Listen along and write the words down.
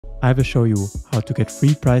I will show you how to get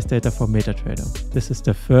free price data for Metatrader. This is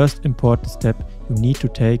the first important step you need to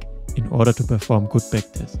take in order to perform good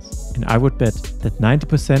backtests. And I would bet that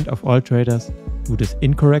 90% of all traders do this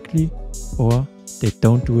incorrectly or they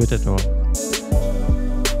don't do it at all.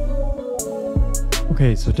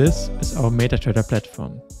 Okay, so this is our Metatrader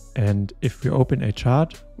platform. And if we open a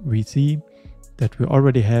chart, we see that we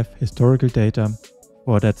already have historical data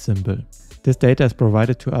for that symbol. This data is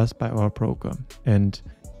provided to us by our broker. And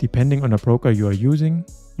depending on the broker you are using,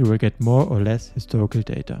 you will get more or less historical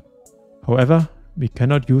data. However, we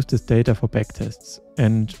cannot use this data for backtests,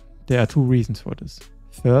 and there are two reasons for this.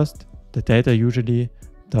 First, the data usually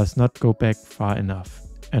does not go back far enough.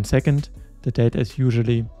 And second, the data is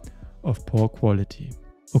usually of poor quality.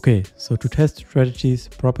 Okay, so to test strategies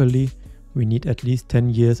properly, we need at least 10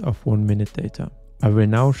 years of 1 minute data. I will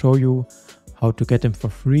now show you how to get them for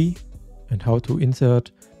free and how to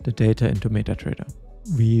insert the data into Metatrader.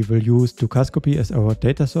 We will use Dukascopy as our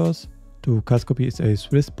data source. Dukascopy is a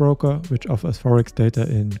Swiss broker which offers forex data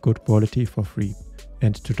in good quality for free.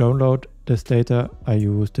 And to download this data, I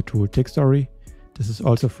use the tool TickStory. This is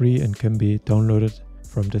also free and can be downloaded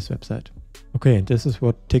from this website. Okay, and this is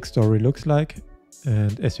what TickStory looks like.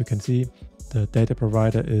 And as you can see, the data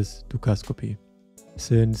provider is Dukascopy.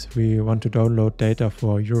 Since we want to download data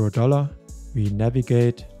for euro-dollar, we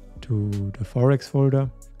navigate to the forex folder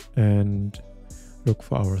and look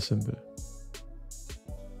for our symbol.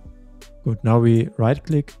 Good, now we right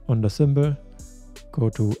click on the symbol, go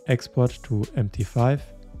to export to MT5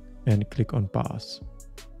 and click on bars.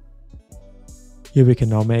 Here we can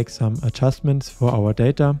now make some adjustments for our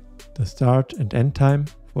data. The start and end time.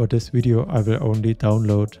 For this video I will only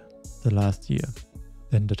download the last year.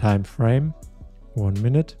 Then the time frame, 1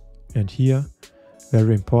 minute. And here,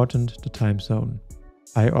 very important, the time zone.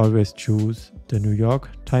 I always choose the New York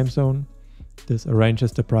time zone. This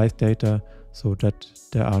arranges the price data so that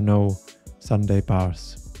there are no Sunday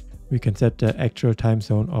bars. We can set the actual time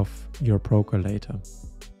zone of your broker later.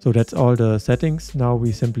 So that's all the settings. Now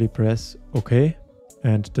we simply press OK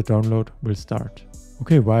and the download will start.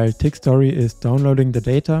 Okay, while TickStory is downloading the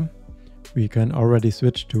data, we can already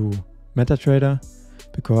switch to Metatrader,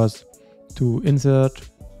 because to insert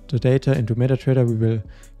the data into Metatrader we will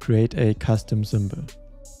create a custom symbol.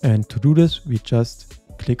 And to do this we just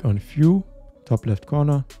click on View, top left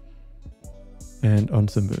corner, and on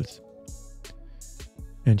Symbols.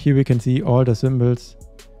 And here we can see all the symbols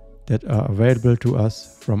that are available to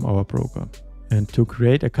us from our broker. And to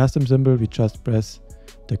create a custom symbol, we just press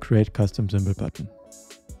the Create Custom Symbol button.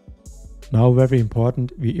 Now, very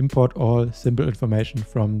important, we import all symbol information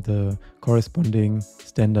from the corresponding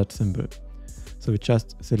standard symbol. So we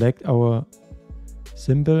just select our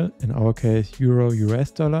symbol, in our case Euro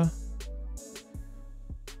US dollar.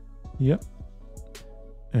 Here.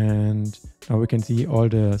 And now we can see all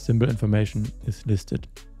the symbol information is listed.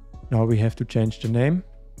 Now we have to change the name.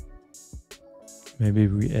 Maybe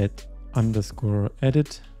we add underscore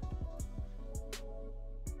edit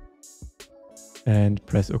and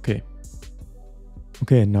press OK.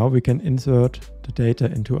 Okay, now we can insert the data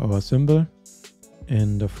into our symbol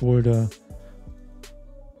in the folder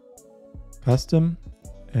Custom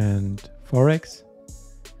and Forex.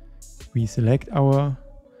 We select our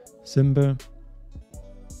symbol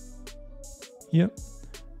here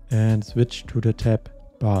and switch to the tab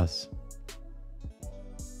Bars.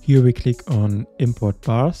 Here we click on Import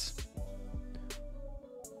Bars.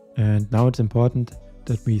 And now it's important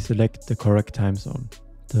that we select the correct time zone.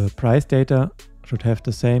 The price data should have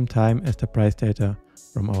the same time as the price data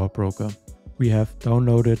from our broker. We have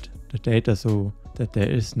downloaded the data so that there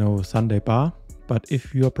is no Sunday bar, but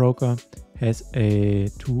if your broker has a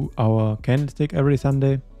 2-hour candlestick every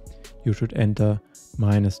Sunday, you should enter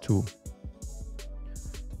 -2.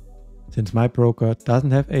 Since my broker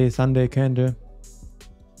doesn't have a Sunday candle,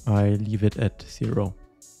 I leave it at 0.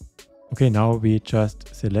 Okay, now we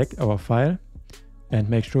just select our file and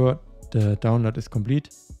make sure the download is complete.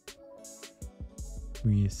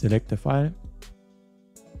 We select the file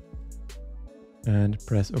and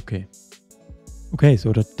press OK. Okay,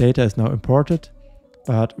 so the data is now imported,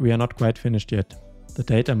 but we are not quite finished yet. The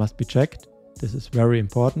data must be checked. This is very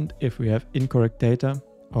important. If we have incorrect data,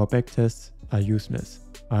 our backtests are useless.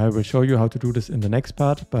 I will show you how to do this in the next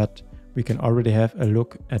part, but we can already have a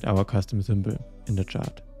look at our custom symbol in the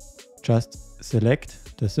chart. Just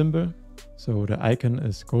select the symbol, so the icon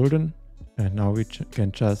is golden, and now we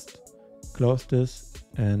can just close this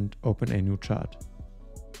and open a new chart.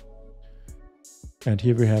 And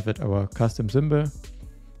here we have it, our custom symbol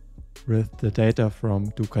with the data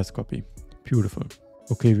from Dukascopy. Beautiful.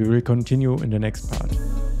 Okay, we will continue in the next part.